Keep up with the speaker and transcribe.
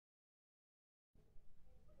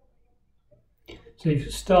So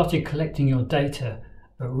you've started collecting your data,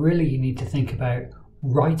 but really you need to think about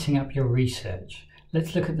writing up your research.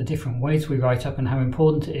 Let's look at the different ways we write up and how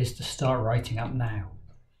important it is to start writing up now.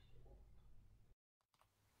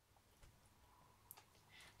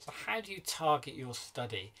 So how do you target your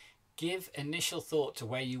study? Give initial thought to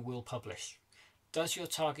where you will publish. Does your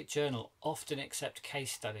target journal often accept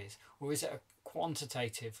case studies, or is it a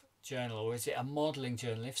quantitative journal, or is it a modelling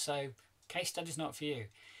journal? If so, case studies not for you.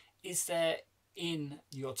 Is there in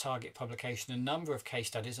your target publication a number of case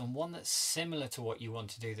studies and one that's similar to what you want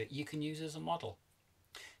to do that you can use as a model?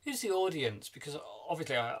 Who's the audience? Because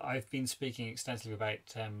obviously I've been speaking extensively about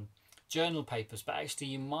journal papers, but actually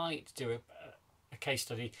you might do a case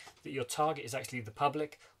study that your target is actually the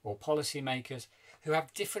public or policymakers who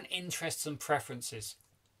have different interests and preferences.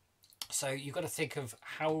 So you've got to think of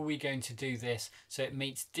how are we going to do this so it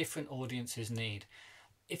meets different audiences' need.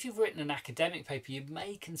 If you've written an academic paper, you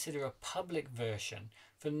may consider a public version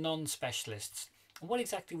for non-specialists. And what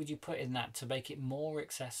exactly would you put in that to make it more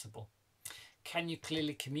accessible? Can you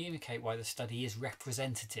clearly communicate why the study is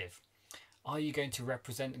representative? Are you going to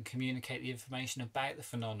represent and communicate the information about the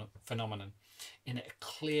phenomenon in a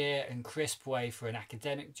clear and crisp way for an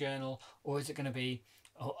academic journal, or is it going to be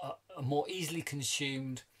a more easily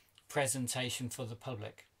consumed presentation for the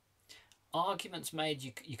public? Arguments made,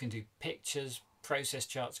 you can do pictures, process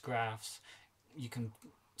charts, graphs. You can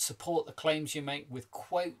support the claims you make with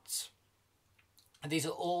quotes. And these are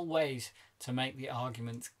all ways to make the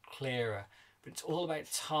argument clearer. But it's all about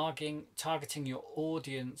targeting your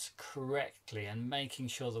audience correctly and making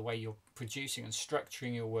sure the way you're producing and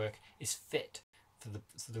structuring your work is fit for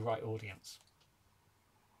the right audience.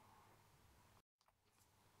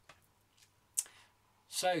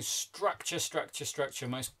 So structure.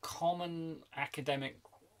 Most common academic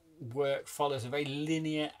work follows a very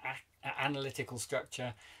linear analytical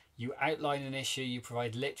structure. You outline an issue, you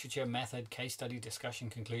provide literature, method, case study,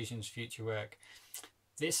 discussion, conclusions, future work.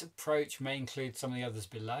 This approach may include some of the others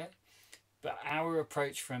below, but our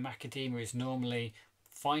approach from academia is normally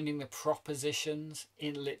finding the propositions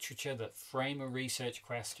in literature that frame a research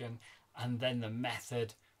question, and then the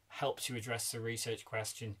method helps you address the research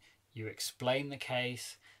question. You explain the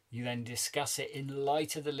case, you then discuss it in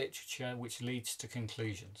light of the literature, which leads to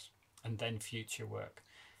conclusions, and then future work.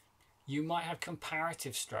 You might have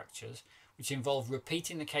comparative structures, which involve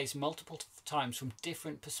repeating the case multiple times from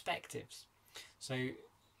different perspectives. So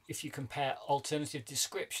if you compare alternative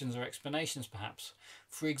descriptions or explanations, perhaps,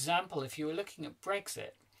 for example, if you were looking at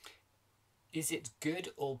Brexit, is it good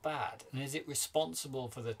or bad? And is it responsible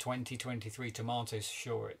for the 2023 tomato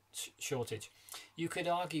shortage? You could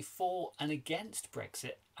argue for and against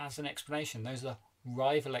Brexit as an explanation. Those are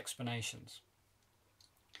rival explanations.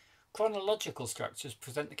 Chronological structures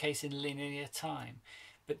present the case in linear time,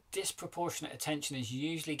 but disproportionate attention is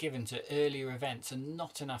usually given to earlier events and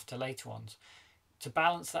not enough to later ones. To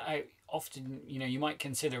balance that out, often you might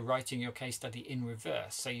consider writing your case study in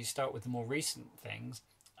reverse. So you start with the more recent things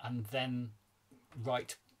and then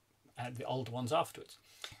write the older ones afterwards.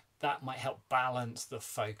 That might help balance the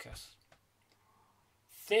focus.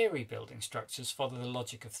 Theory building structures follow the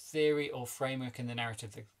logic of theory or framework in the narrative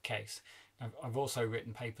of the case. I've also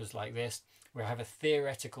written papers like this where I have a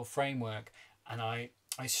theoretical framework and I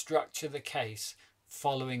structure the case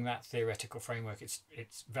following that theoretical framework.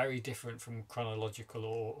 It's very different from chronological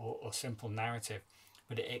or simple narrative,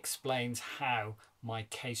 but it explains how my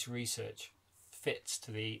case research fits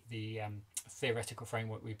to the theoretical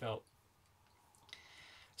framework we built.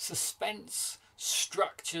 Suspense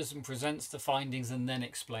structures and presents the findings and then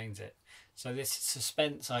explains it. So this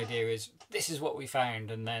suspense idea is, this is what we found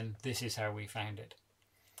and then this is how we found it.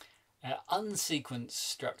 Unsequenced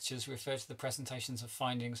structures refer to the presentations of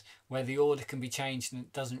findings where the order can be changed and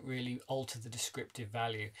it doesn't really alter the descriptive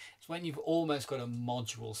value. It's when you've almost got a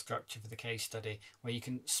module structure for the case study where you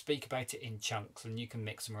can speak about it in chunks and you can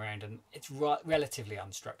mix them around, and it's relatively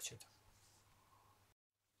unstructured.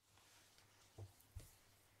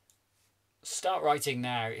 Start writing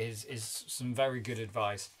now is some very good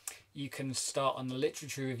advice. You can start on the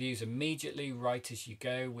literature reviews immediately, write as you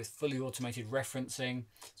go with fully automated referencing.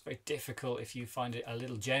 It's very difficult if you find it a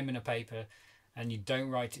little gem in a paper and you don't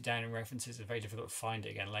write it down in references. It's very difficult to find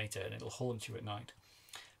it again later and it'll haunt you at night.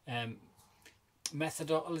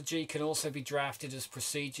 Methodology can also be drafted as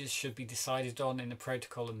procedures should be decided on in the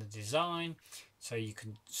protocol and the design. So you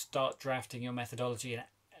can start drafting your methodology,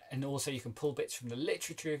 and also you can pull bits from the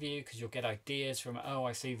literature review because you'll get ideas from, oh,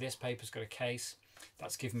 I see this paper's got a case.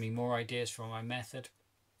 That's given me more ideas for my method,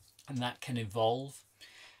 and that can evolve.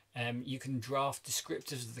 You can draft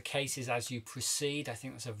descriptives of the cases as you proceed. I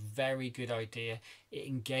think that's a very good idea. It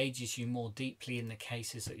engages you more deeply in the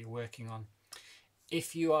cases that you're working on.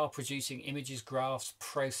 If you are producing images, graphs,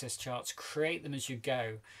 process charts, create them as you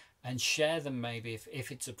go and share them maybe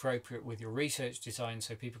if it's appropriate with your research design,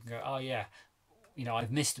 so people can go, oh yeah,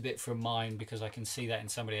 I've missed a bit from mine because I can see that in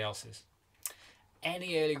somebody else's.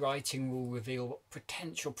 Any early writing will reveal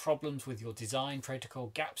potential problems with your design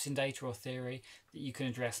protocol, gaps in data or theory that you can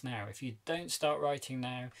address now. If you don't start writing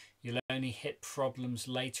now, you'll only hit problems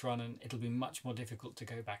later on and it'll be much more difficult to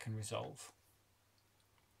go back and resolve.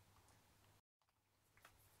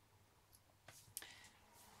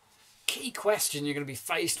 Key question you're going to be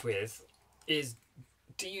faced with is,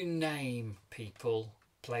 do you name people,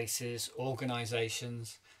 places,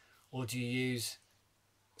 organisations, or do you use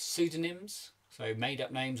pseudonyms, so made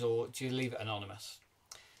up names, or do you leave it anonymous?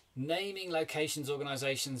 Naming locations,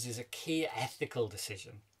 organisations is a key ethical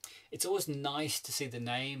decision. It's always nice to see the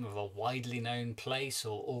name of a widely known place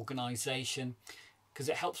or organisation because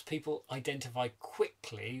it helps people identify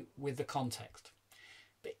quickly with the context.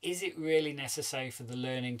 But is it really necessary for the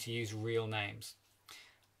learning to use real names?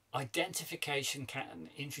 Identification can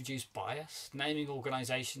introduce bias. Naming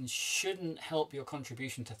organisations shouldn't help your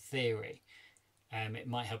contribution to theory. It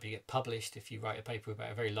might help you get published if you write a paper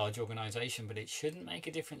about a very large organisation, but it shouldn't make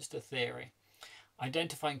a difference to theory.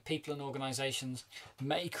 Identifying people and organisations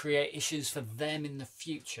may create issues for them in the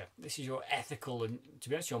future. This is your ethical and, to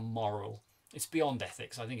be honest, your moral. It's beyond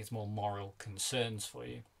ethics. I think it's more moral concerns for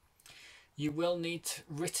you. You will need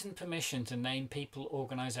written permission to name people,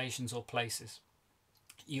 organisations or places.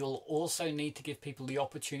 You'll also need to give people the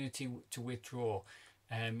opportunity to withdraw.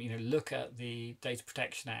 Look at the Data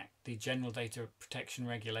Protection Act, the General Data Protection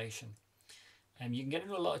Regulation. You can get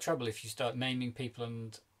into a lot of trouble if you start naming people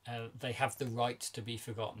and they have the right to be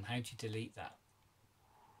forgotten. How do you delete that?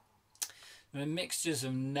 The mixtures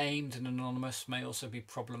of named and anonymous may also be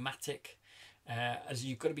problematic, as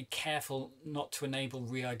you've got to be careful not to enable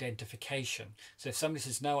re-identification. So if somebody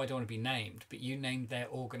says, no, I don't want to be named, but you named their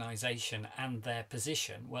organisation and their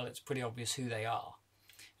position, well, it's pretty obvious who they are.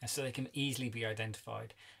 And so they can easily be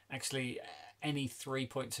identified. Actually, any 3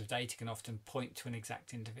 points of data can often point to an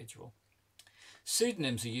exact individual.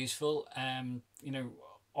 Pseudonyms are useful.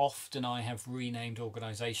 Often I have renamed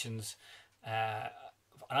organisations.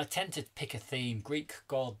 I tend to pick a theme: Greek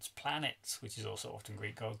gods, planets, which is also often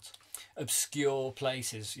Greek gods, obscure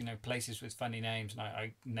places, places with funny names, and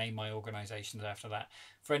I name my organisations after that.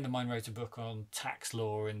 A friend of mine wrote a book on tax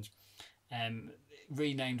law and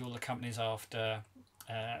renamed all the companies after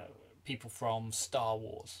people from Star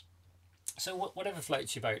Wars. So whatever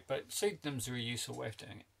floats your boat, but pseudonyms are a useful way of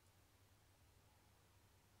doing it.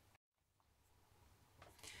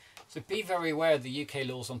 So be very aware of the UK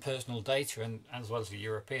laws on personal data, and as well as the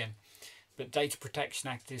European. But Data Protection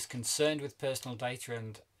Act is concerned with personal data,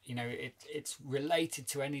 and it's related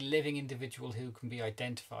to any living individual who can be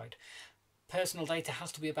identified. Personal data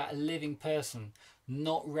has to be about a living person,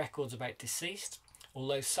 not records about deceased,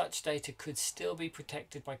 although such data could still be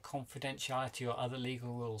protected by confidentiality or other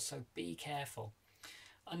legal rules, so be careful.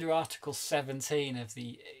 Under Article 17 of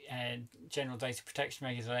the General Data Protection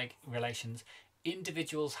Regulations,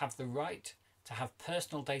 individuals have the right to have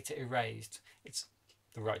personal data erased. It's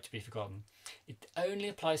the right to be forgotten. It only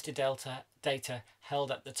applies to data held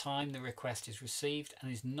at the time the request is received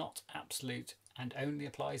and is not absolute and only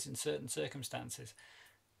applies in certain circumstances.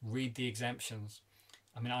 Read the exemptions.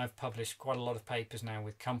 I mean, I've published quite a lot of papers now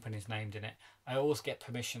with companies named in it. I always get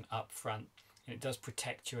permission up front, and it does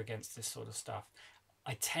protect you against this sort of stuff.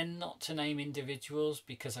 I tend not to name individuals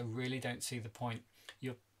because I really don't see the point.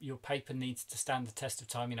 Your paper needs to stand the test of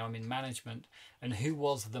time. I'm in management, and who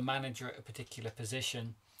was the manager at a particular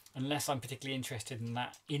position? Unless I'm particularly interested in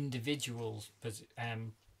that individual's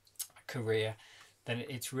career, then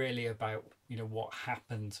it's really about what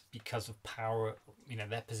happened because of power,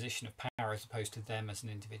 their position of power as opposed to them as an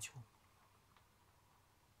individual.